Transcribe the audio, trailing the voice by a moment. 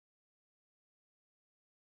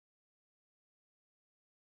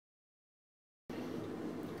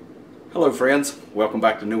Hello friends, welcome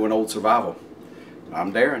back to New and Old Survival.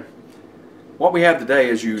 I'm Darren. What we have today,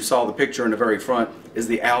 as you saw the picture in the very front, is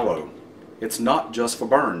the aloe. It's not just for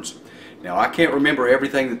burns. Now I can't remember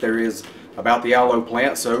everything that there is about the aloe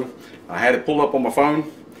plant, so I had it pulled up on my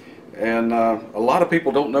phone, and a lot of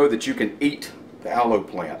people don't know that you can eat the aloe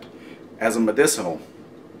plant as a medicinal.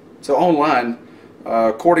 So online,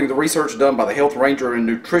 according to the research done by the health ranger and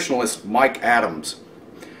nutritionalist Mike Adams,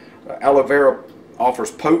 aloe vera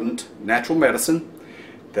offers potent natural medicine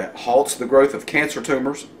that halts the growth of cancer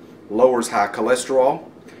tumors, lowers high cholesterol,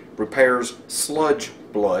 repairs sludge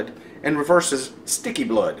blood, and reverses sticky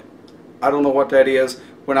blood. I don't know what that is.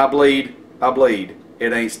 When I bleed, I bleed.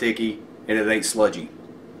 It ain't sticky and it ain't sludgy.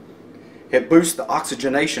 It boosts the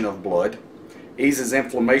oxygenation of blood, eases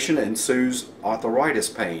inflammation, and soothes arthritis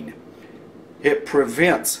pain. It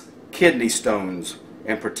prevents kidney stones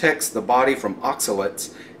and protects the body from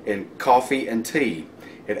oxalates in coffee and tea.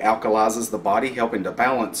 It alkalizes the body, helping to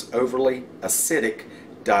balance overly acidic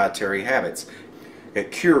dietary habits.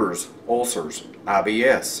 It cures ulcers,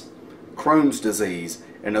 IBS, Crohn's disease,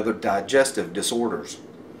 and other digestive disorders.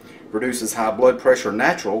 Reduces high blood pressure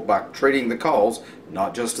natural by treating the cause,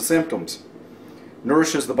 not just the symptoms.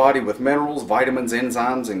 Nourishes the body with minerals, vitamins,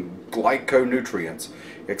 enzymes, and glyconutrients.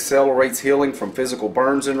 Accelerates healing from physical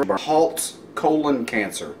burns and halts colon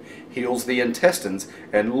cancer. Heals the intestines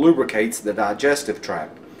and lubricates the digestive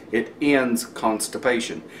tract. It ends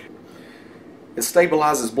constipation. It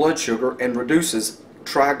stabilizes blood sugar and reduces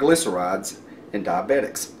triglycerides in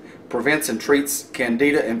diabetics. Prevents and treats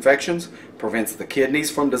candida infections. Prevents the kidneys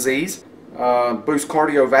from disease. Boosts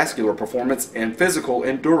cardiovascular performance and physical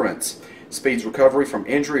endurance. Speeds recovery from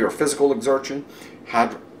injury or physical exertion.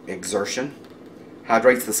 Hydrates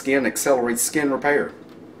the skin, accelerates skin repair.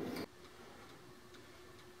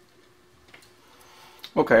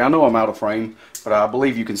 Okay, I know I'm out of frame, but I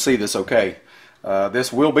believe you can see this okay.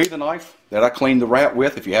 This will be the knife that I cleaned the rat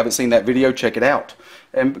with. If you haven't seen that video, check it out.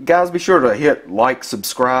 And guys, be sure to hit like,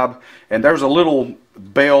 subscribe, and there's a little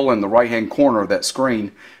bell in the right hand corner of that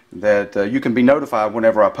screen that you can be notified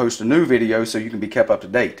whenever I post a new video, so you can be kept up to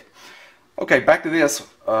date. Okay, back to this.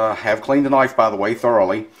 I have cleaned the knife, by the way,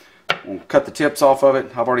 thoroughly. We'll cut the tips off of it.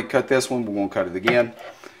 I've already cut this one. We're going to cut it again.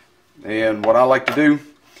 And what I like to do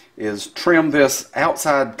is trim this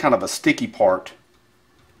outside kind of a sticky part.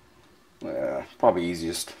 Probably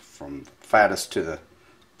easiest from fattest to the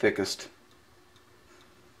thickest.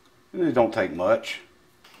 It don't take much.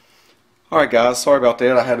 Alright guys, sorry about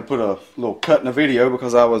that. I had to put a little cut in the video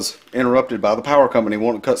because I was interrupted by the power company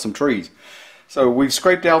wanting to cut some trees. So we've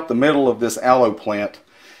scraped out the middle of this aloe plant,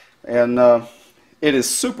 and it is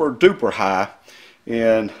super duper high,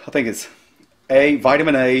 and I think it's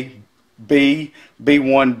vitamin A, B,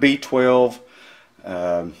 B1,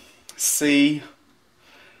 B12, C,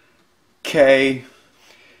 K.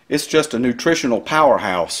 It's just a nutritional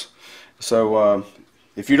powerhouse. So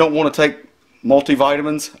if you don't want to take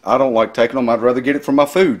multivitamins, I don't like taking them. I'd rather get it from my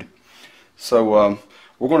food. So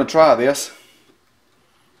we're going to try this.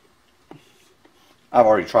 I've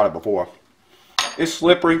already tried it before. It's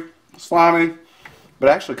slippery, slimy, but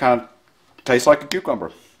actually kind of tastes like a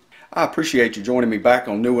cucumber. I appreciate you joining me back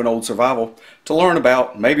on New and Old Survival to learn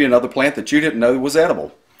about maybe another plant that you didn't know was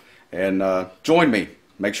edible. And join me.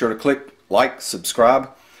 Make sure to click like, subscribe,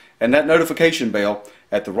 and that notification bell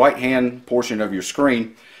at the right hand portion of your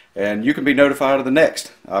screen, and you can be notified of the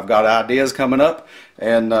next. I've got ideas coming up,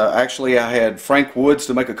 and actually I had Frank Woods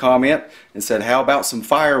to make a comment and said, how about some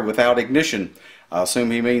fire without ignition? I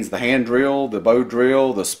assume he means the hand drill, the bow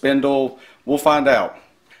drill, the spindle. We'll find out.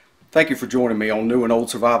 Thank you for joining me on New and Old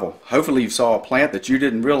Survival. Hopefully you saw a plant that you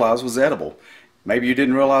didn't realize was edible. Maybe you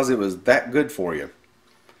didn't realize it was that good for you.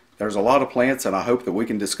 There's a lot of plants, and I hope that we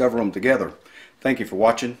can discover them together. Thank you for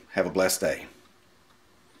watching. Have a blessed day.